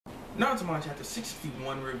Naruto Manga Chapter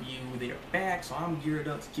 61 review. They are back, so I'm geared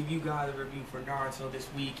up to give you guys a review for Naruto this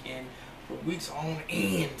week and for weeks on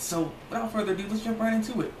end. So without further ado, let's jump right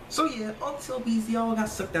into it. So yeah, all the Bees, they all got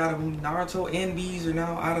sucked out of them. Naruto and Bees are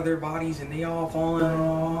now out of their bodies and they all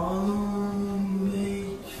falling.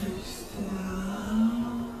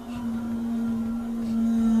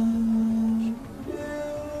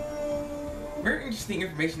 Very interesting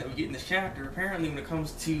information that we get in this chapter. Apparently when it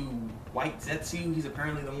comes to White Zetsu, he's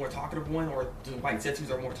apparently the more talkative one, or the White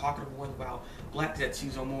Zetsus are more talkative ones, while Black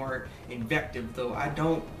Zetsus are more invective, though I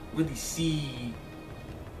don't really see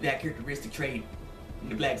that characteristic trait in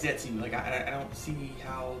the Black Zetsu. Like, I don't see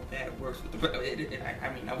how that works with the...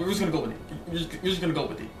 I mean, we're just gonna go with it. We're just gonna go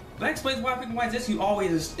with it. That explains why I think White Zetsu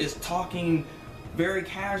always is talking very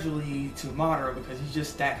casually to Madara, because he's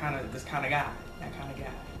just this kind of guy.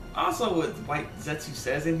 Also, what White Zetsu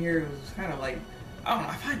says in here, it was kind of like, I don't know,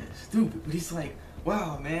 I find it stupid, but he's like,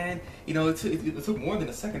 wow, man, you know, it took more than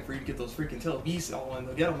a second for you to get those freaking tail beasts all in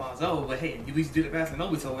the ghetto Mazo, but hey, you at least did it faster than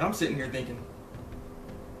Obito, and I'm sitting here thinking,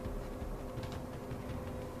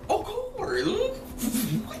 of course,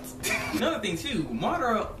 what? Another thing too,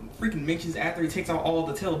 Madara freaking mentions after he takes out all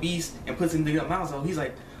the tail beasts and puts in the ghetto Mazo, he's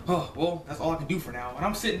like, oh, well, that's all I can do for now, and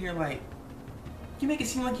I'm sitting here like, you make it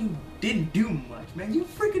seem like you didn't do much, man. You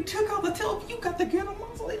freaking took out the tail. You got the ghetto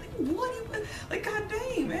muscle. Like, what? Like, god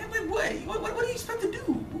dang, man. Like, what do you expect to do?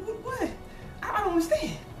 What? I don't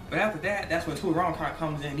understand. But after that, that's when Tobirama kind of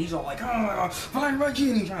comes in. He's all like, oh, fine, right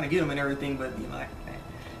in, trying to get him and everything. But you know, like, man,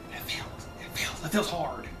 that feels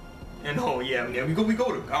hard. And oh yeah, man, we go to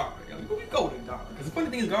Gara. We go to Gara. Because the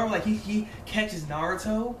funny thing is, Gara, like, he catches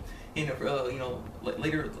Naruto in the, you know,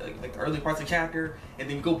 later, like the early parts of the chapter, and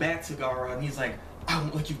then we go back to Gara, and he's like, I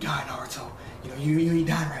won't let you die, Naruto. You know, you ain't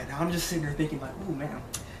dying right now. I'm just sitting there thinking like, oh man,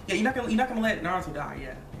 yeah, you're not gonna let Naruto die,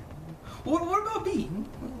 yeah. What about B?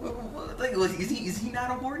 Like, is he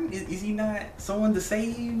not important? Is he not someone to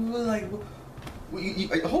save? Like,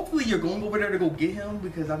 hopefully you're going over there to go get him,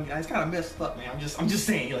 because I mean, it's kind of messed up, man. I'm just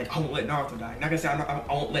saying, like, I won't let Naruto die. Not gonna say I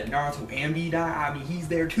won't let Naruto and B die. I mean, he's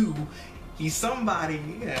there too. He's somebody,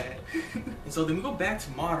 yeah. And so then we go back to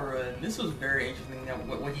Madara, and this was very interesting.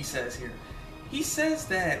 What he says here. He says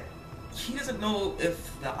that he doesn't know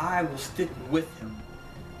if the eye will stick with him.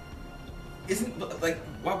 Isn't, like,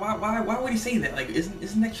 why would he say that? Like,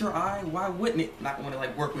 isn't that your eye? Why wouldn't it not want to,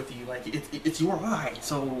 like, work with you? Like, it's your eye.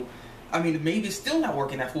 So, I mean, maybe it's still not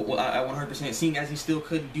working at 100%, seeing as he still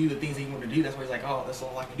couldn't do the things he wanted to do. That's why he's like, oh, that's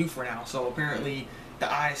all I can do for now. So apparently the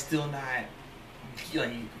eye is still not,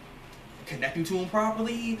 like, connecting to him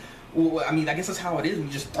properly. Well, I mean, I guess that's how it is when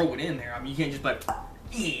you just throw it in there. I mean, you can't just, like,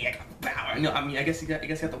 yeah, power. No, I mean, I guess you have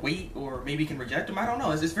to wait, or maybe you can reject him. I don't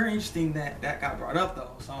know. It's very interesting that got brought up,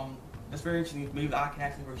 though. So that's very interesting. Maybe the eye can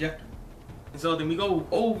actually reject him. And so then we go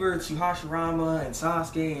over to Hashirama and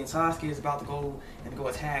Sasuke is about to go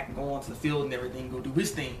attack and go onto the field and everything, go do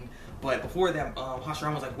his thing. But before that,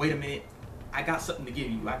 Hashirama's like, wait a minute. I got something to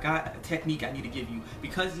give you. I got a technique I need to give you.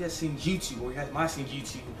 Because he has Senjutsu, or he has my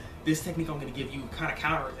Senjutsu, this technique I'm going to give you kind of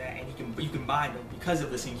counters that, and you can bind them because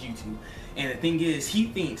of the Senjutsu. And the thing is,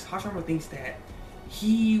 Hashirama thinks that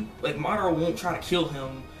Madara won't try to kill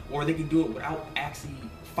him, or they can do it without actually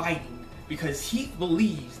fighting, because he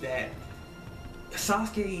believes that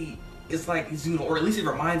Sasuke is like Izuna, or at least it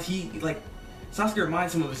reminds Sasuke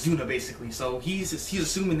reminds him of Izuna, basically. So he's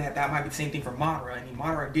assuming that might be the same thing for Madara, and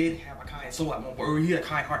Madara did have a kind soul at one point, or he had a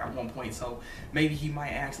kind heart at one point, so maybe he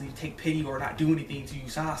might actually take pity or not do anything to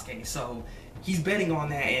Sasuke. So he's betting on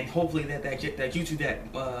that, and hopefully that jutsu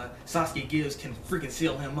that Sasuke gives can freaking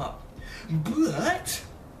seal him up. But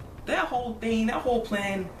that whole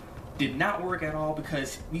plan did not work at all,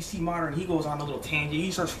 because we see Madara and he goes on a little tangent.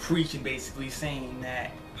 He starts preaching, basically saying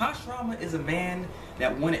that Hashirama is a man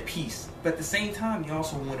that wanted peace, but at the same time he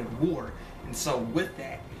also wanted war. And so with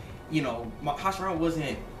that, you know, Hashirama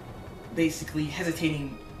wasn't basically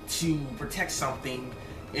hesitating to protect something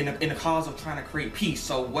in a cause of trying to create peace.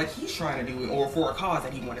 So what he's trying to do, or for a cause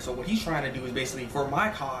that he wanted, so what he's trying to do is basically, for my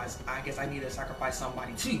cause, I guess I need to sacrifice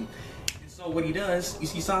somebody too. So what he does, you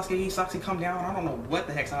see Sasuke come down. I don't know what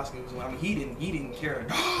the heck Sasuke was doing. I mean, he didn't care to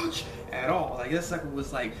dodge at all. Like, this sucker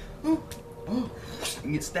was like, oh,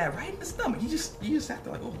 and get stabbed right in the stomach. You just have to,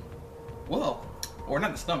 like, oh, whoa, or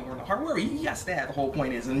not the stomach, or the heart, wherever he got stabbed. The whole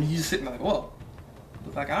point is, and you just sitting there like, whoa,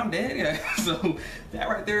 looks like I'm dead. Yeah. So that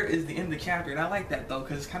right there is the end of the chapter, and I like that though,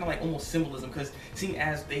 because it's kind of like almost symbolism. Because seeing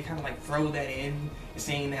as they kind of like throw that in,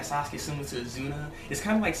 saying that Sasuke is similar to Izuna, it's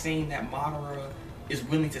kind of like saying that Madara is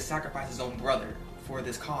willing to sacrifice his own brother for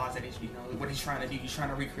this cause that he's, you know, what he's trying to do. He's trying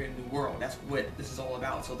to recreate a new world. That's what this is all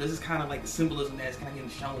about. So this is kind of like the symbolism that's kind of getting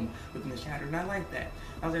shown within this chapter, and I like that.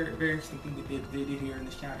 That was a very interesting thing that they did here in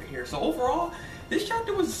this chapter here. So overall, this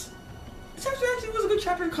chapter was, this actually was a good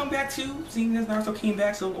chapter to come back to, seeing as Naruto came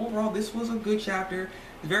back. So overall, this was a good chapter.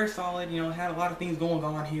 It's very solid. You know, had a lot of things going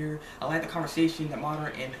on here. I like the conversation that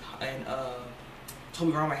Madara and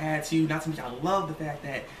Tobirama had too. Not to mention, I love the fact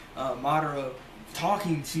that Madara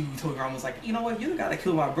talking to Tobirama was like, you know what, you're the guy that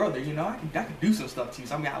killed my brother. You know, I could do some stuff too.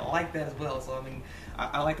 So I mean, I like that as well. So I mean,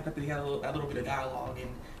 I like the fact that he had a little bit of dialogue, and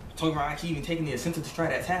Tobirama actually even taking the incentive to try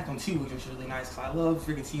to attack him too, which was really nice. Cause I love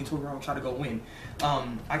freaking seeing Tobirama try to go win.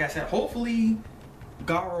 Like I said, hopefully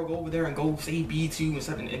Gara will go over there and go save B2 and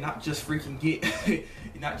stuff, and not just freaking get,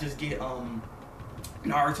 not just get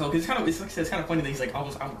Naruto. Cause it's like I said, it's kind of funny that he's like,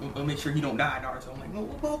 I'll make sure you don't die, Naruto. I'm like, no,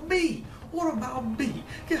 what about B? What about B?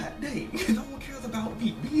 God dang, no one cares about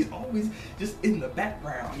B. B's always just in the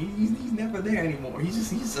background. He's never there anymore. He's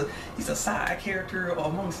a side character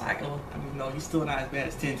among Cycle. I mean, no, he's still not as bad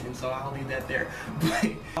as Tenten, so I'll leave that there.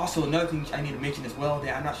 But also another thing I need to mention as well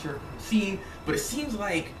that I'm not sure if you've seen, but it seems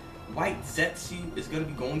like White Zetsu is going to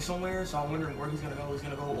be going somewhere, so I'm wondering where he's going to go. He's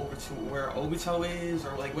going to go over to where Obito is,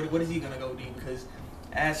 or like what is he going to go do? Because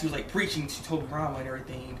as he was like preaching to Tobirama and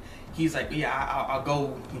everything, he's like, yeah, I'll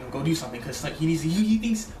go, you know, go do something, because like he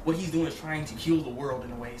thinks what he's doing is trying to heal the world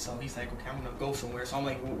in a way. So he's like, okay, I'm gonna go somewhere. So I'm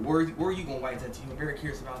like, where are you going, White Zetsu? I'm very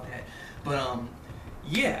curious about that. But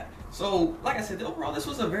yeah. So like I said, overall this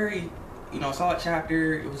was a very, you know, solid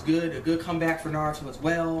chapter. It was good, a good comeback for Naruto as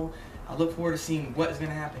well. I look forward to seeing what is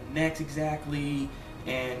gonna happen next exactly.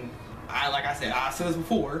 And like I said this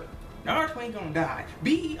before, Naruto ain't gonna die.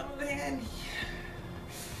 B, on the other hand,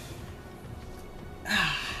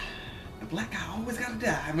 the black guy always gotta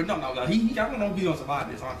die. But no, I don't know if he's gonna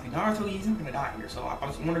survive this, honestly. Naruto, he's not gonna die here, so I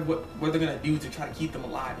was wondering what they're gonna do to try to keep them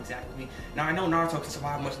alive exactly. Now I know Naruto can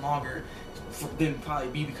survive much longer than probably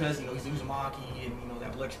be, because, you know, he's Uzumaki and, you know,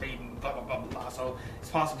 that blood trade and blah blah blah blah. So it's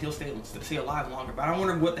possible he'll stay alive longer. But I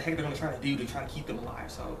wonder what the heck they're gonna try to do to try to keep them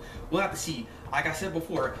alive. So we'll have to see. Like I said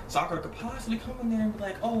before, Sakura could possibly come in there and be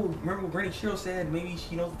like, oh, remember what Granny Shiro said? Maybe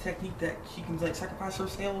she knows the technique that she can like sacrifice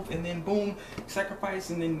herself, and then boom, sacrifice,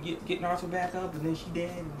 and then get Naruto back up, and then she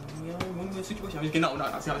dead, and, you know, win-win situation. I'm just kidding.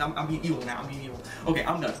 No. See, I'm being evil now. I'm being evil. Okay,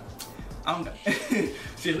 I'm done.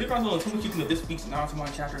 So yeah, leave a comment below and tell me what you think of this week's Naruto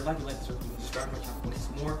Manga Chapter. Like this review, subscribe to my channel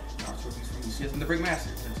for more Naruto reviews for you. See us in the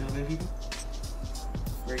Thabreakmaster. Until then, people,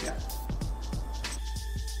 very good.